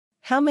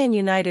How Man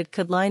United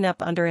could line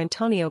up under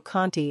Antonio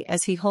Conte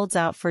as he holds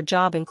out for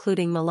job,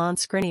 including Milan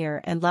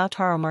Skriniar and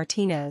Lautaro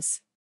Martinez.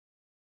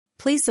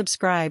 Please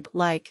subscribe,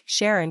 like,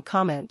 share and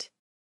comment.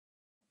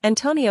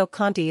 Antonio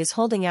Conte is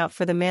holding out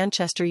for the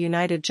Manchester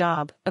United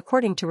job,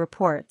 according to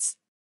reports.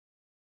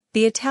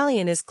 The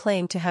Italian is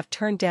claimed to have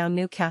turned down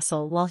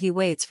Newcastle while he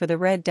waits for the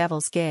Red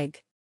Devils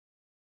gig.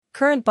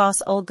 Current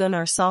boss Ole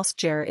Gunnar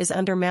Solskjaer is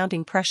under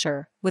mounting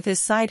pressure, with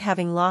his side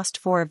having lost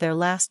 4 of their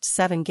last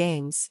 7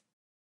 games.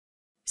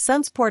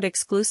 Sunsport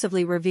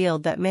exclusively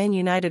revealed that Man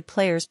United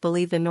players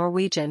believe the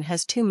Norwegian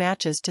has 2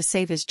 matches to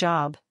save his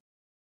job.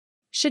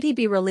 Should he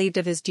be relieved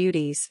of his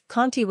duties,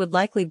 Conte would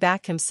likely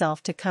back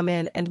himself to come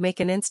in and make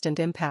an instant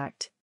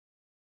impact.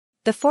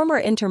 The former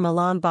Inter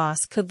Milan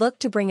boss could look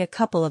to bring a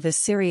couple of his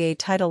Serie A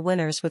title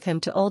winners with him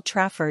to Old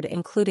Trafford,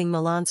 including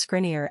Milan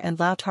Skriniar and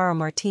Lautaro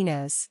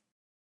Martinez.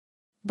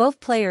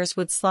 Both players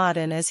would slot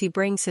in as he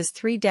brings his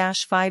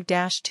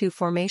 3-5-2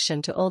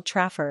 formation to Old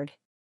Trafford.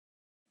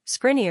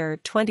 Skriniar,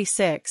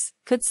 26,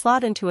 could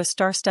slot into a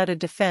star-studded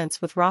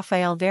defense with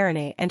Raphael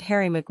Varane and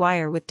Harry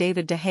Maguire, with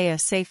David De Gea a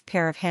safe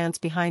pair of hands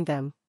behind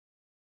them.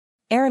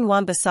 Aaron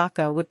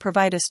Wan-Bissaka would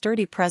provide a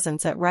sturdy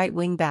presence at right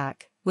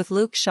wing-back, with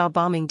Luke Shaw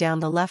bombing down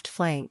the left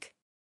flank.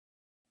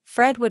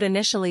 Fred would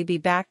initially be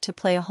back to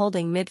play a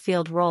holding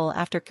midfield role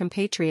after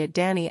compatriot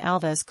Dani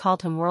Alves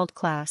called him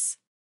world-class.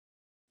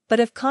 But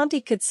if Conte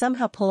could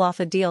somehow pull off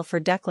a deal for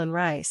Declan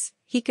Rice,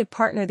 he could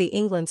partner the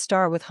England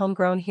star with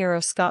homegrown hero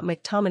Scott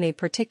McTominay,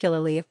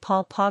 particularly if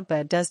Paul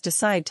Pogba does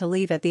decide to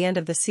leave at the end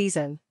of the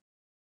season.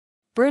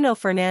 Bruno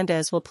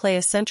Fernandes will play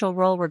a central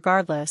role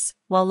regardless,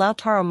 while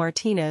Lautaro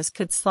Martinez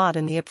could slot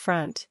in the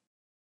upfront.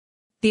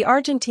 The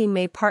Argentine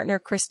may partner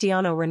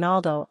Cristiano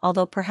Ronaldo,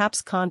 although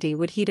perhaps Conte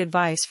would heed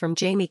advice from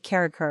Jamie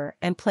Carragher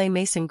and play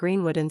Mason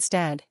Greenwood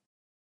instead.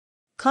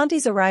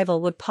 Conte's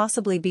arrival would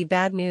possibly be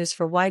bad news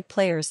for wide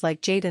players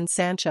like Jadon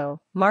Sancho,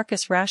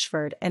 Marcus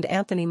Rashford and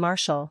Anthony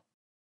Martial.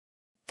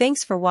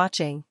 Thanks for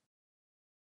watching.